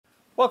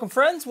Welcome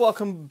friends,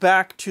 welcome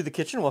back to the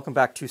kitchen, welcome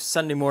back to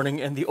Sunday morning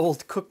and the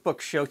Old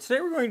Cookbook Show.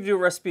 Today we're going to do a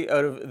recipe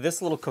out of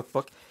this little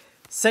cookbook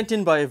sent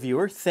in by a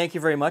viewer. Thank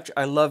you very much.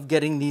 I love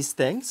getting these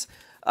things.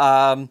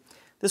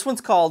 This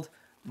one's called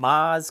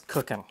Ma's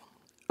Cooking.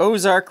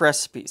 Ozark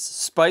Recipes,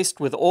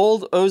 spiced with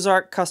old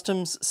Ozark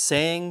customs,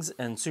 sayings,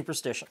 and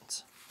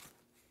superstitions.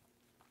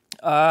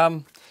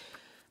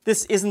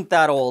 This isn't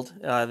that old.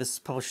 This is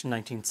published in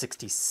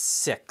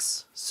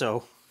 1966,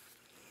 so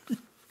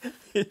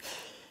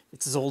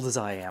it's as old as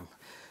I am.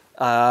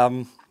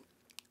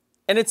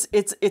 And it's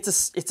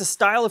a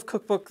style of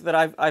cookbook that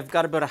I've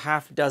got about a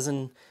half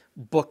dozen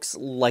books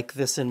like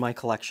this in my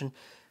collection.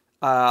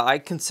 I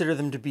consider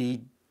them to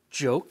be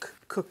joke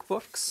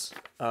cookbooks.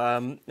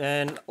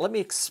 And let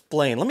me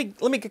explain. Let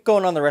me get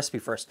going on the recipe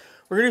first.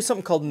 We're gonna do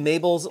something called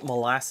Maybell's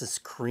Molasses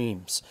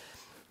Creams.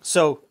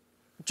 So,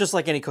 just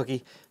like any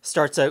cookie,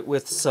 starts out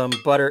with some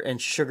butter and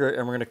sugar,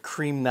 and we're gonna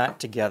cream that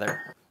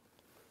together.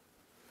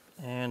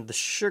 And the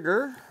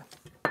sugar,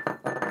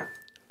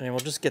 and we'll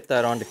just get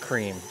that onto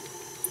cream.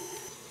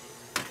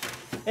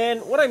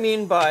 And what I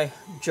mean by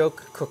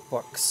joke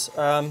cookbooks,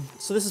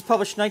 so this is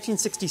published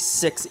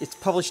 1966. It's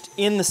published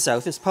in the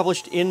South. It's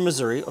published in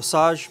Missouri,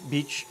 Osage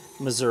Beach,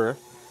 Missouri,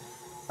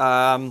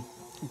 by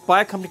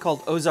a company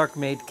called Ozark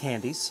Made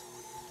Candies.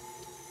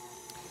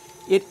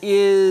 It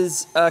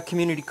is a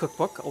community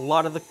cookbook. A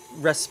lot of the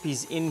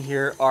recipes in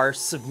here are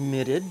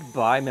submitted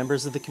by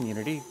members of the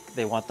community.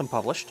 They want them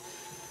published.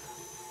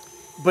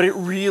 But it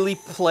really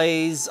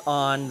plays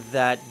on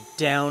that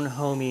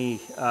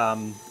down-homey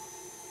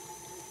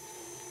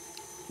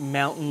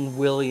Mountain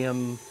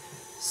William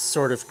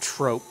sort of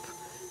trope.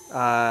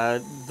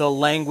 The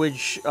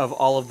language of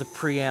all of the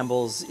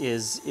preambles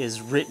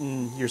is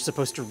written. You're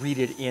supposed to read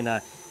it in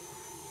a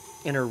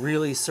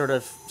really sort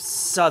of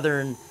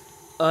southern,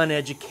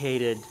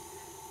 uneducated,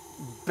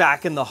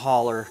 back in the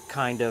holler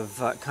kind of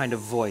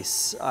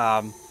voice.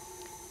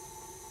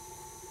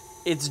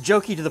 It's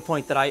jokey to the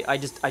point that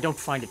I don't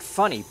find it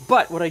funny.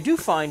 But what I do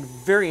find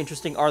very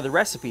interesting are the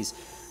recipes.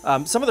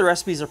 Some of the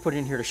recipes are put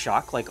in here to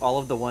shock, like all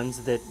of the ones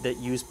that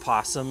use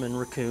possum and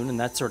raccoon and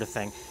that sort of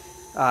thing.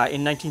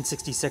 In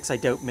 1966, I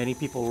doubt many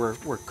people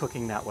were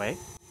cooking that way.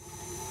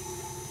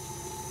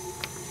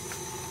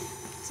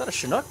 Is that a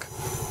Chinook?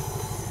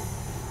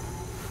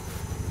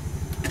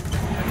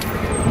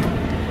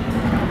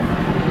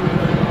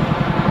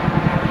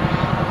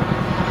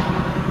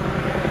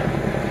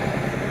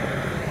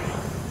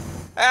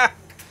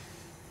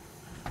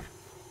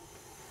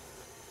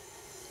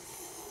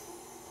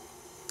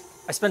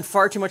 I spent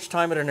far too much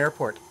time at an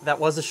airport. That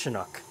was a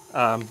Chinook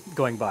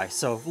going by.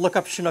 So look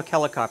up Chinook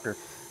helicopter.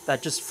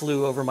 That just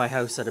flew over my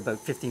house at about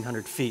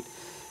 1,500 feet.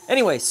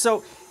 Anyway,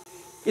 so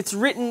it's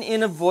written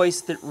in a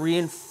voice that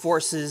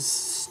reinforces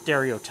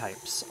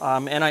stereotypes.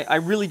 And I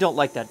really don't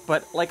like that.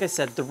 But like I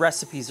said, the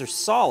recipes are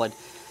solid.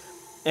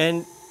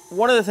 And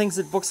one of the things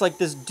that books like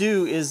this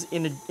do is,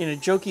 in a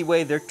jokey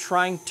way, they're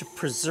trying to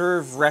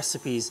preserve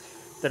recipes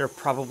that are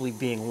probably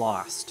being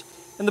lost.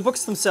 And the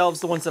books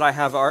themselves, the ones that I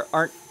have,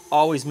 aren't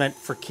always meant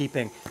for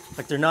keeping.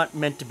 Like, they're not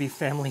meant to be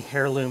family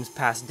heirlooms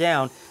passed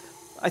down.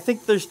 I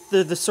think they're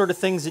the sort of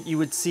things that you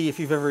would see if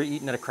you've ever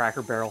eaten at a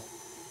Cracker Barrel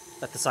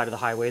at the side of the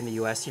highway in the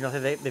US. You know,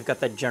 they've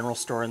got that general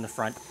store in the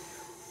front.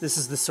 This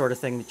is the sort of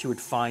thing that you would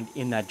find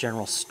in that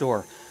general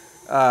store.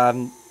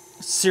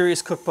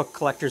 Serious cookbook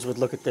collectors would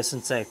look at this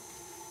and say,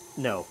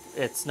 no,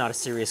 it's not a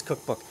serious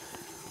cookbook.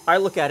 I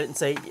look at it and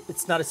say,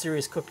 it's not a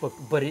serious cookbook,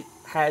 but it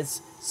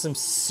has some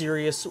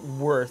serious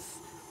worth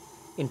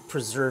in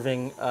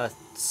preserving a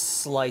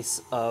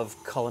slice of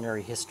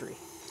culinary history.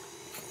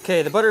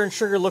 Okay, the butter and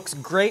sugar looks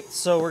great,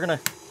 so we're gonna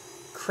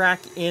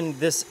crack in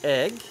this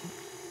egg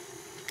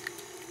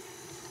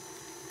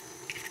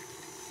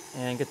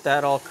and get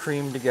that all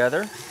creamed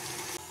together.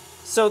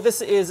 So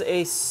this is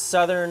a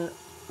Southern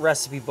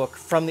recipe book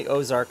from the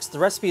Ozarks. The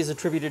recipe is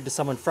attributed to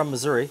someone from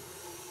Missouri,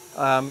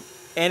 and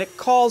it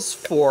calls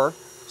for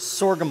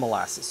sorghum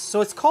molasses.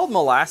 So it's called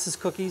molasses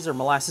cookies or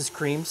molasses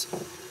creams,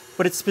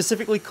 but it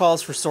specifically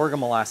calls for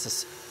sorghum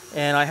molasses.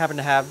 And I happen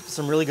to have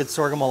some really good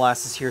sorghum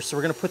molasses here, so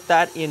we're going to put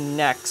that in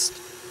next.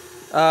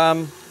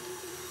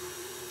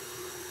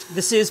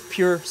 This is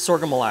pure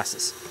sorghum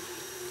molasses.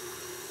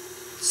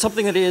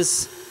 Something that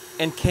is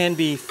and can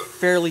be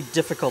fairly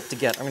difficult to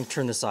get. I'm going to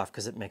turn this off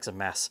because it makes a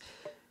mess.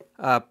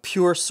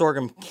 Pure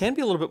sorghum can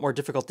be a little bit more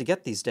difficult to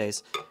get these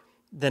days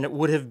than it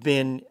would have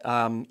been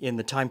in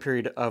the time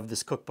period of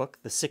this cookbook,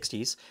 the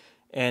 60s.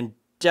 And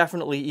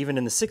definitely even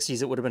in the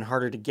 60s, it would have been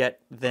harder to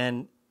get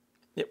than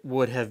it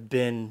would have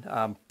been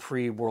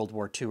pre-World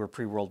War II or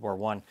pre-World War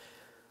I.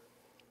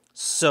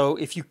 So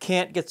if you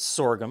can't get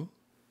sorghum,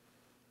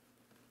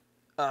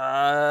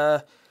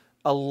 a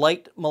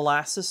light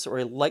molasses or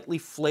a lightly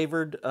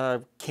flavored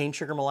cane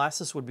sugar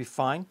molasses would be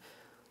fine.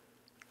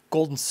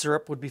 Golden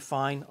syrup would be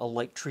fine. A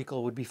light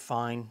treacle would be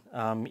fine.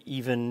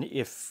 Even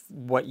if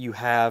what you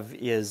have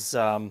is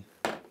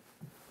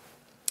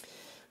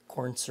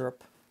corn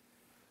syrup,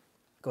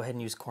 go ahead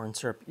and use corn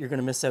syrup. You're going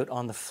to miss out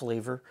on the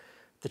flavor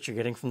that you're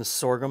getting from the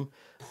sorghum,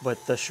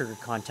 but the sugar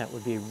content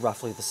would be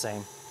roughly the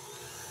same.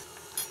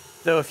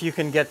 Though if you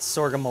can get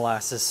sorghum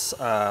molasses,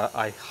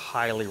 I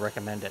highly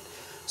recommend it.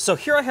 So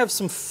here I have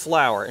some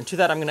flour, and to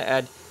that I'm going to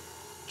add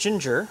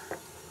ginger,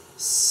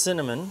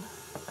 cinnamon,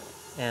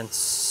 and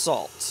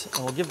salt,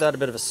 and we'll give that a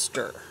bit of a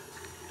stir.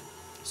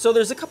 So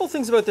there's a couple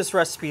things about this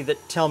recipe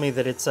that tell me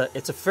that it's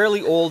a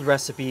fairly old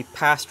recipe,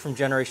 passed from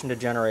generation to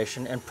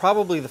generation, and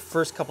probably the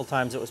first couple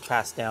times it was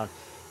passed down,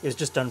 it was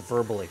just done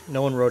verbally.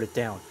 No one wrote it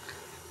down.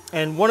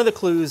 And one of the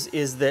clues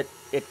is that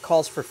it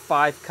calls for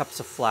 5 cups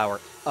of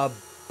flour,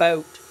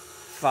 about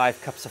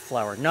 5 cups of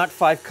flour, not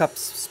 5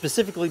 cups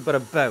specifically, but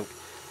about.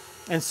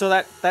 And so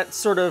that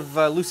sort of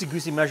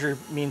loosey-goosey measure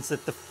means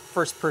that the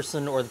first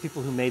person or the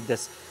people who made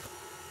this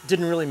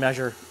didn't really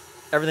measure.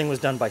 Everything was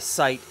done by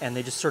sight, and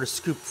they just sort of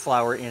scooped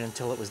flour in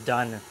until it was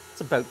done.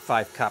 It's about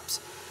 5 cups.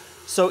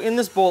 So in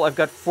this bowl, I've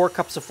got 4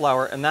 cups of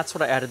flour, and that's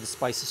what I added the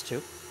spices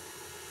to.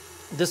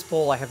 This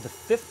bowl, I have the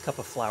 5th cup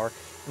of flour,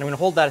 and I'm going to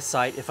hold that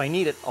aside. If I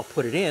need it, I'll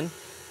put it in.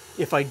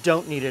 If I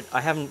don't need it,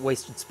 I haven't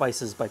wasted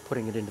spices by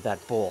putting it into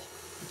that bowl.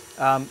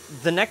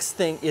 The next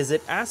thing is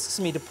it asks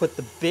me to put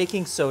the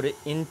baking soda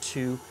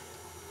into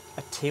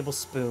a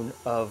tablespoon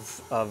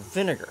of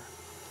vinegar.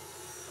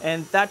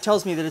 And that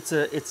tells me that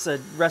it's a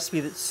recipe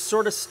that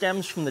sort of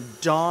stems from the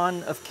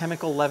dawn of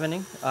chemical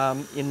leavening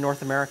in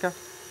North America.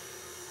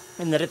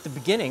 And that at the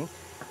beginning,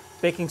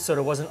 baking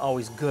soda wasn't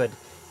always good.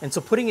 And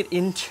so putting it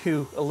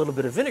into a little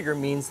bit of vinegar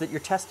means that you're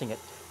testing it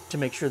to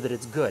make sure that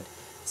it's good.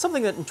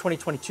 Something that in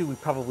 2022 we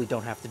probably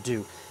don't have to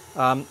do.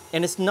 And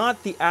it's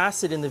not the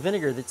acid in the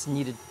vinegar that's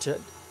needed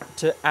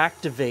to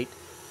activate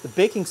the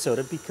baking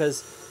soda,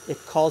 because it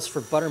calls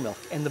for buttermilk.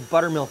 And the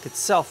buttermilk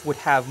itself would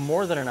have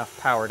more than enough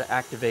power to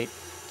activate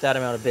that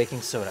amount of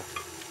baking soda.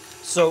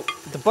 So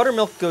the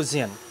buttermilk goes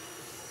in.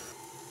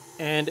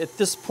 And at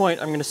this point,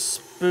 I'm going to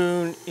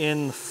spoon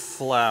in the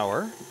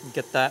flour,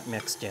 get that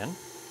mixed in.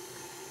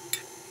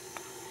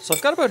 So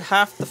I've got about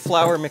half the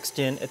flour mixed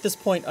in. At this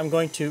point, I'm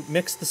going to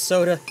mix the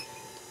soda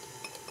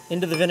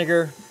into the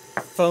vinegar,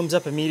 foams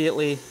up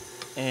immediately,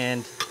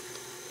 and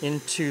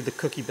into the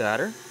cookie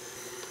batter.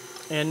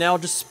 And now I'll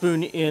just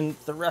spoon in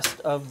the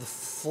rest of the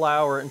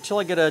flour until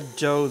I get a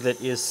dough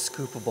that is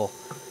scoopable.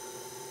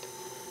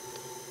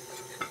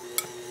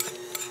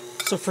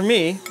 So for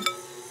me,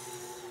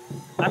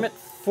 I'm at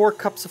 4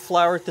 cups of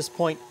flour at this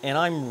point, and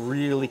I'm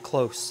really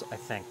close, I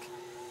think.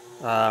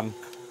 I'm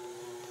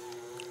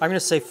going to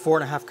say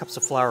 4.5 cups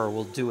of flour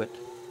will do it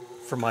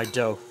for my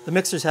dough. The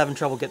mixer's having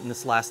trouble getting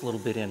this last little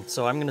bit in,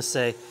 so I'm going to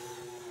say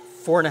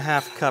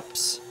 4.5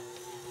 cups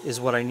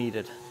is what I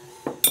needed.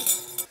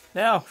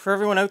 Now, for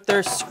everyone out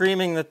there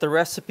screaming that the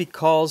recipe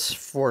calls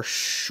for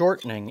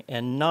shortening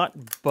and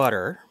not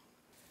butter,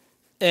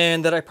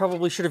 and that I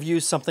probably should have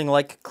used something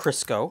like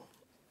Crisco,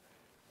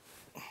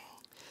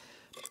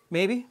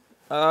 maybe.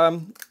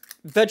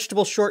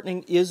 Vegetable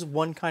shortening is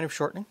one kind of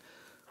shortening.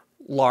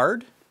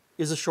 Lard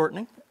is a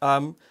shortening.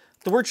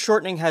 The word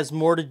shortening has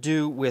more to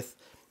do with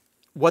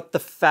what the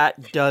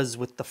fat does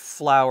with the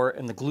flour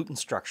and the gluten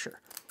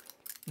structure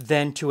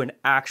than to an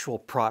actual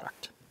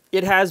product.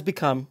 It has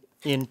become,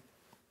 in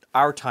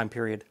our time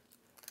period,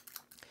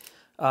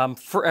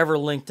 forever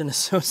linked and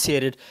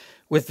associated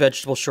with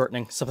vegetable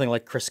shortening, something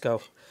like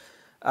Crisco.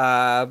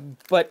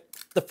 But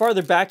the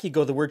farther back you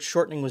go, the word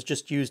shortening was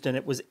just used, and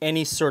it was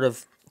any sort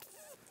of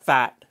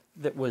fat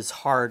that was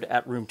hard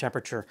at room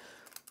temperature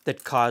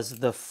that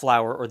caused the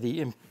flour or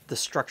the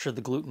structure of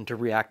the gluten to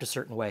react a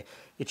certain way.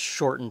 It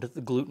shortened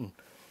the gluten.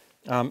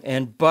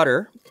 And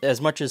butter, as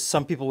much as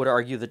some people would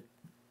argue that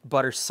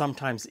butter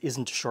sometimes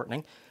isn't a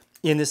shortening,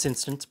 in this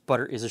instance,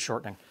 butter is a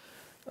shortening.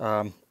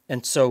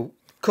 And so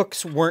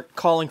cooks weren't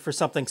calling for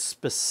something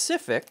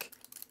specific.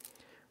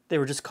 They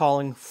were just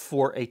calling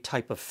for a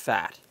type of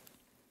fat.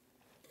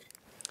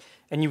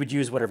 And you would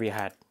use whatever you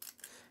had.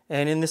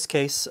 And in this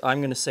case, I'm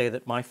going to say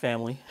that my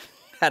family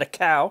had a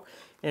cow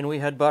and we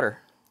had butter.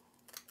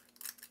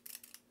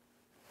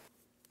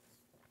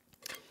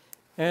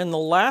 And the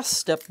last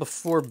step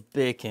before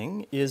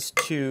baking is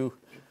to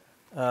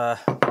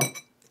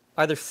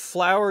either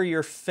flour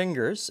your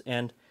fingers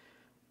and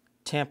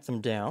tamp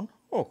them down.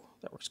 Oh,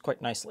 that works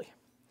quite nicely.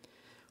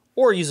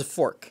 Or use a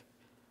fork.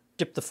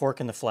 Dip the fork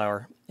in the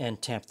flour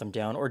and tamp them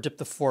down, or dip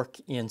the fork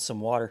in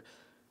some water.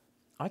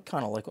 I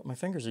kind of like what my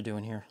fingers are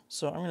doing here,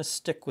 so I'm going to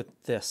stick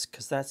with this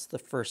because that's the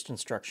first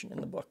instruction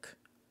in the book.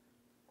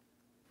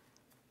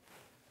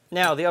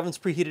 Now, the oven's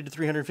preheated to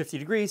 350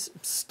 degrees,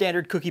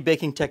 standard cookie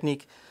baking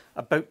technique,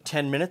 about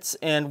 10 minutes.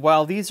 And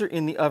while these are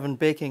in the oven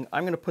baking,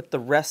 I'm going to put the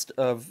rest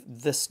of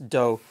this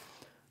dough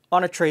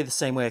on a tray the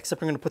same way,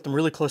 except I'm going to put them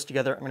really close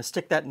together. I'm going to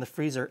stick that in the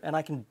freezer, and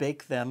I can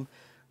bake them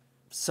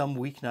some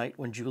weeknight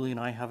when Julie and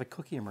I have a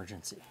cookie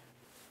emergency.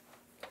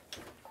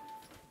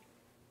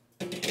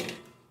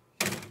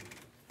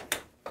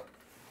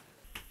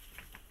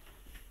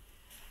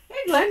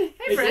 Hey Glenn,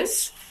 hey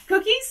friends.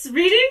 Cookies,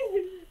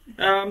 reading.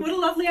 What a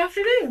lovely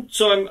afternoon.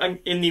 So I'm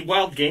in the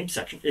wild game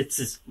section. It's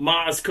this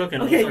Ma's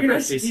cooking. Okay, you're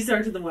not, these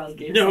aren't in the wild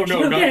game No,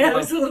 section. no, okay, not I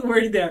was a little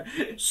worried there.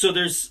 So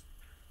there's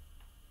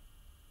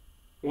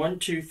 1,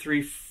 2,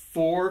 3,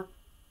 4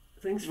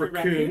 things for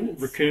raccoons.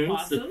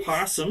 The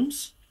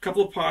possums. A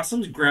couple of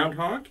possums.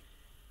 Groundhog.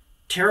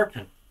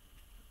 Terrapin.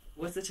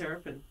 What's a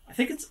terrapin? I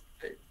think it's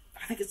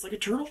like a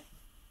turtle.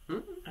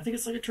 I think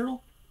it's like a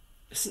turtle.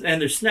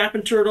 And there's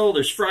snapping turtle.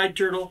 There's fried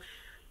turtle.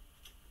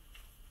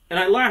 And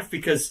I laugh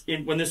because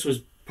when this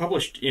was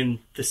published in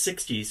the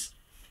 60s,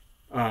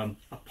 a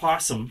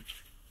possum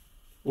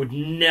would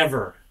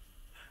never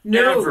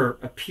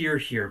appear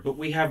here. But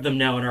we have them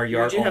now in our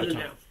yard all the time.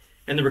 Now.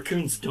 And the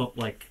raccoons don't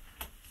like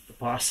the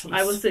possums.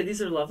 I will say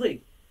these are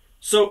lovely.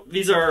 So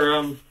these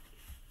are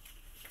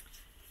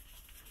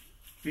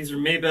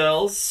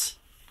Maybell's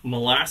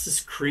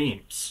molasses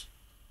creams.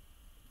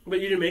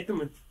 But you didn't make them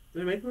with...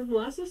 Did they make them with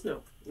molasses?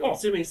 No. I'm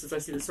assuming since I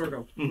see the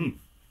sorghum. Mm-hmm.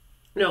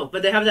 No,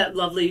 but they have that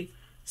lovely,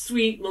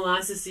 sweet,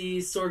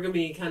 molassesy,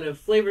 sorghum-y kind of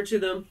flavor to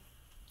them.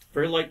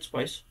 Very light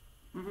spice.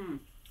 Mm-hmm.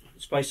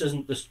 Spice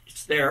isn't this.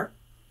 It's there.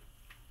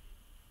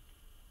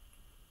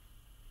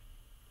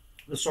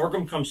 The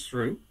sorghum comes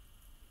through.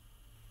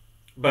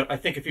 But I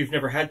think if you've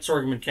never had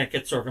sorghum and can't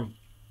get sorghum,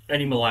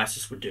 any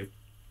molasses would do.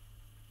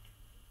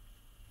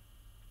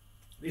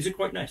 These are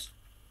quite nice.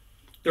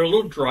 They're a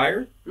little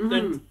drier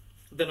than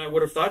I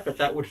would have thought, but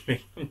that would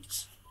make them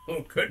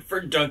so good for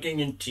dunking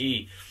in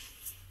tea.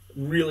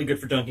 Really good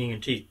for dunking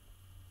in tea.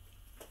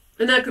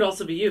 And that could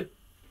also be you.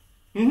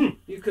 Mm-hmm.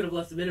 You could have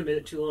left them in a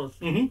minute too long.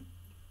 Mm-hmm.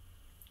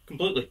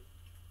 Completely.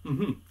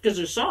 Mm-hmm. Because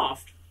they're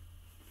soft.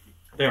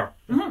 They are.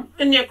 Mm-hmm.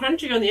 And yet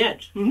crunchy on the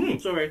edge. Mm-hmm.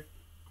 Sorry.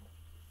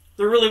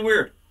 They're really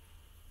weird.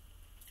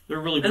 They're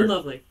really weird. And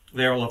lovely.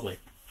 They are lovely.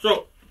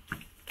 So,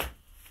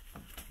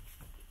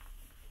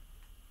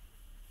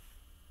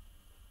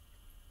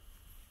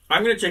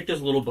 I'm going to take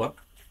this little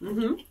book.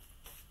 Mm-hmm.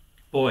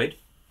 Boyd,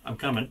 I'm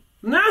coming.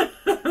 No!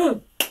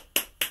 I'm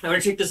going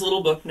to take this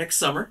little book next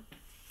summer.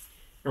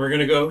 And we're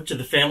going to go to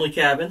the family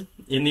cabin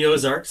in the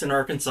Ozarks in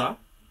Arkansas.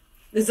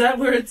 Is that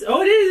where it's...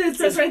 Oh, it is. It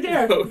says right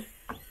there.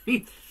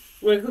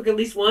 We're going to cook at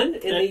least one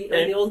in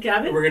the old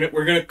cabin?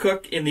 We're gonna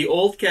cook in the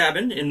old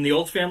cabin, in the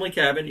old family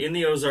cabin in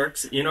the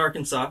Ozarks in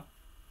Arkansas.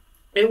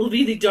 It will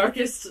be the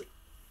darkest...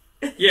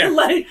 Yeah.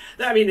 light.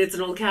 I mean, it's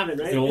an old cabin,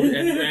 right?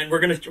 And we're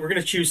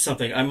gonna choose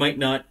something. I might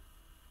not...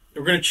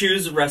 We're gonna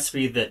choose a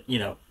recipe that,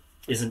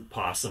 isn't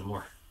possum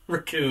or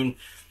raccoon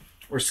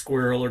or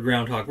squirrel or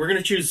groundhog. We're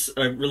gonna choose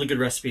a really good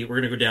recipe. We're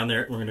gonna go down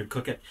there and we're gonna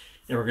cook it.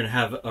 And we're gonna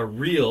have a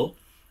real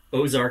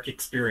Ozark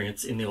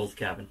experience in the old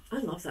cabin. I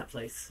love that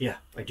place. Yeah,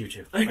 I do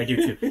too. I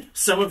do too.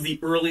 Some of the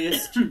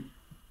earliest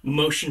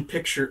motion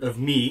picture of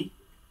me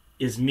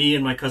is me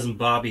and my cousin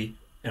Bobby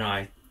and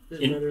I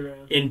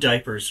in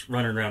diapers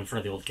running around in front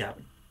of the old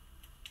cabin.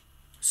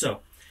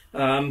 So,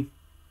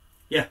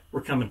 yeah,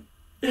 we're coming.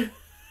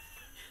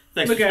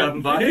 Thanks for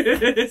stopping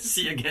by.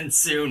 See you again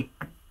soon.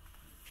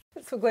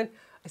 So Glenn,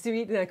 I see you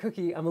eating that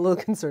cookie. I'm a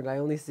little concerned. I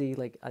only see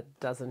like a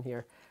dozen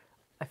here.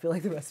 I feel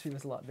like the recipe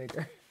was a lot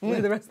bigger. Where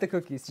are the rest of the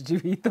cookies? Did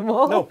you eat them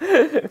all? No.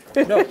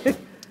 No.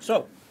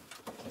 So,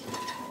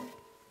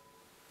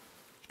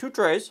 2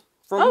 trays,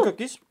 frozen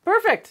cookies.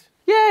 Perfect.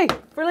 Yay,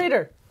 for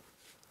later.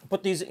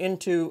 Put these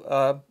into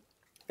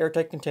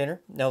airtight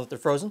container now that they're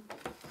frozen.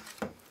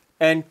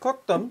 And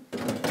cook them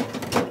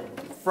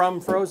from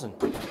frozen.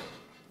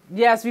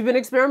 Yes, we've been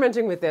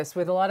experimenting with this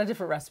with a lot of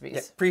different recipes.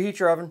 Yeah. Preheat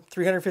your oven,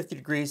 350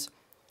 degrees.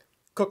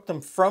 Cook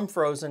them from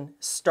frozen,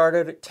 start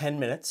out at 10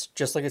 minutes,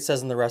 just like it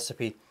says in the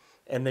recipe,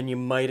 and then you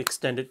might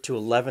extend it to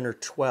 11 or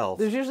 12.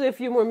 There's usually a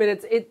few more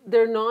minutes. If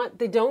they're round,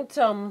 they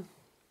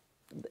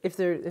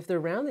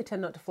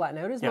tend not to flatten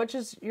out as much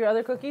as your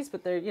other cookies,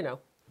 but they're,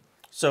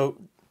 So,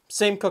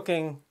 same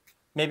cooking,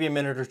 maybe a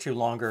minute or 2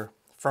 longer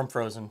from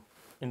frozen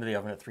into the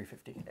oven at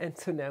 350. And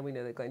so now we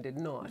know that Glenn did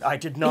not. I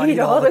did not eat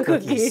all the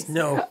cookies.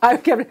 No. I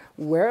kept,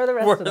 where are the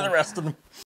rest of them? Where are the rest of them?